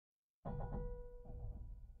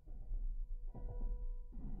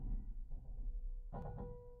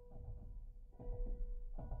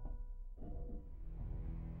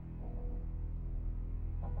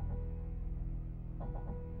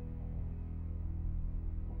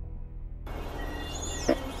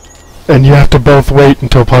and you have to both wait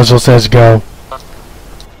until Puzzle says go.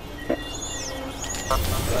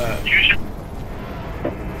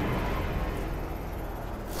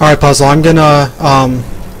 Alright, Puzzle, I'm gonna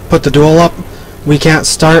put the duel up. We can't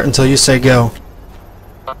start until you say go.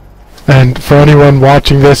 And for anyone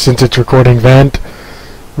watching this, since it's recording Vent,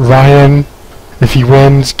 Ryan, if he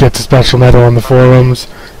wins, gets a special medal on the forums.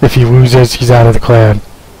 If he loses, he's out of the clan.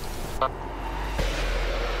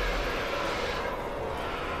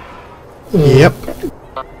 Yep.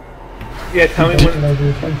 Yeah, tell me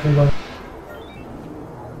when...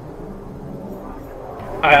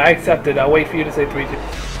 I accept it. I'll wait for you to say 3, 2.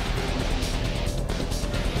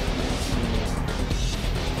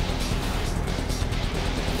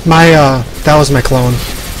 That was my clone.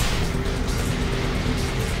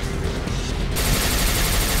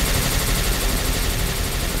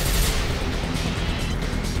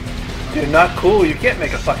 Dude, not cool. You can't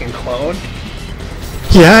make a fucking clone.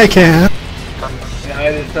 Yeah, I can. Yeah,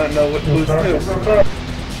 I just don't know who's who.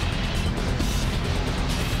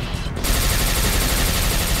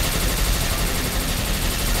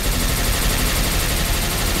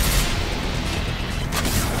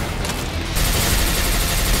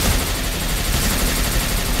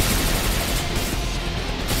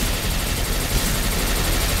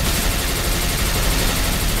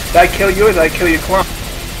 Did I kill you or did I kill your clone?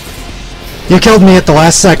 You killed me at the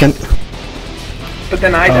last second. But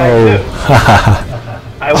then I died too.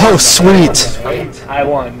 I won, oh, sweet. I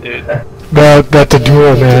won, dude. That's a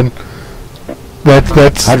duel, man.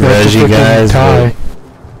 That's I'd a res you guys, tie.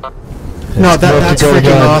 No, that's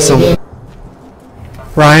freaking awesome.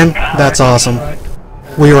 Ryan, that's awesome.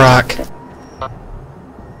 We rock.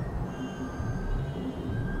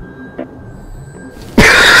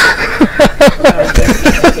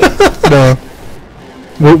 No.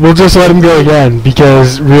 We'll just let him go again,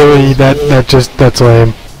 because really, that's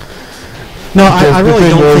lame. No, I really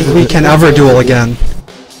don't think we can ever duel again.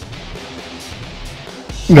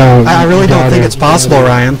 No, I really don't think it's possible,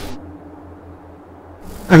 Ryan.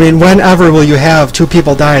 I mean, whenever will you have 2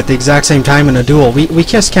 people die at the exact same time in a duel? We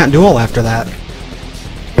just can't duel after that.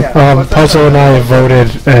 Puzzle and I have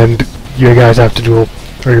voted, and you guys have to duel,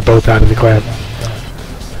 or you're both out of the clan.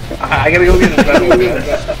 I gotta go get this.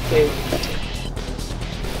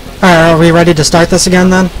 Alright, are we ready to start this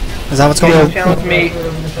again then? Is that what's going on? Challenge me.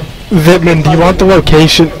 Vitman, do you want the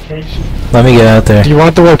location? Let me get out there. Do you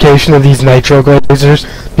want the location of these nitro glazers?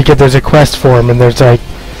 Because there's a quest for them, and there's like,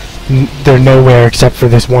 they're nowhere except for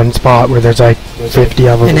this one spot where there's like 50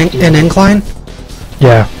 of them. In Incline?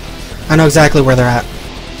 Yeah. I know exactly where they're at.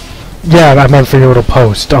 Yeah, I meant for your little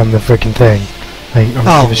post on the freaking thing. I'm giving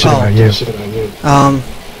a shit about you.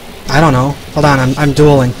 I don't know. Hold on, I'm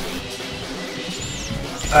dueling.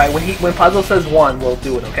 Alright, when Puzzle says 1, we'll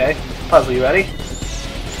do it, okay? Puzzle, you ready?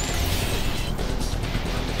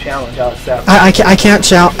 Challenge, I'll accept. I can't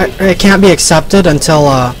it can't be accepted until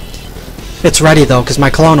it's ready though, because my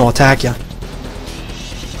clone will attack you.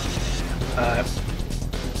 I'm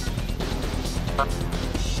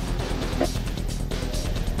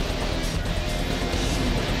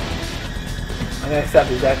gonna accept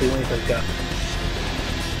exactly when he says go.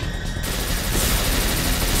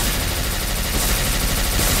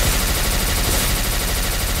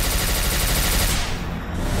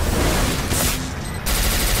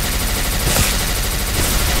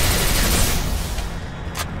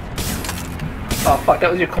 Oh fuck, that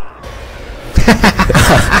was your clone.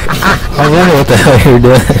 I wonder what the hell you're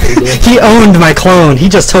doing. He owned my clone. He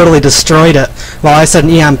just totally destroyed it while I set an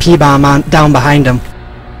EMP bomb down behind him.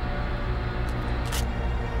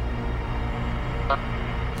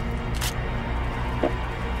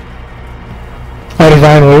 How did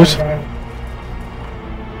Ryan lose?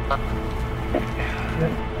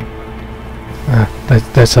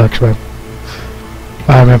 That sucks, man.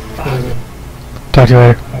 Bye, man. Talk to you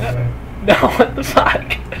later. No, what the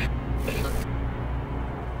fuck?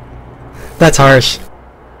 That's harsh.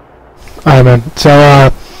 Alright, man. So,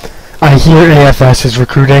 I hear AFS is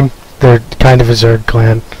recruiting. They're kind of a Zerg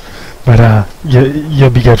clan. But,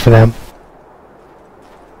 you'll be good for them.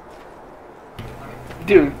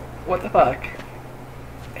 Dude, what the fuck?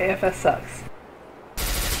 AFS sucks.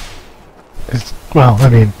 Well, I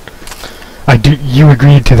mean, you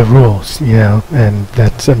agreed to the rules, you know, and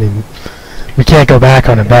that's, I mean, we can't go back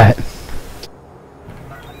on a bet.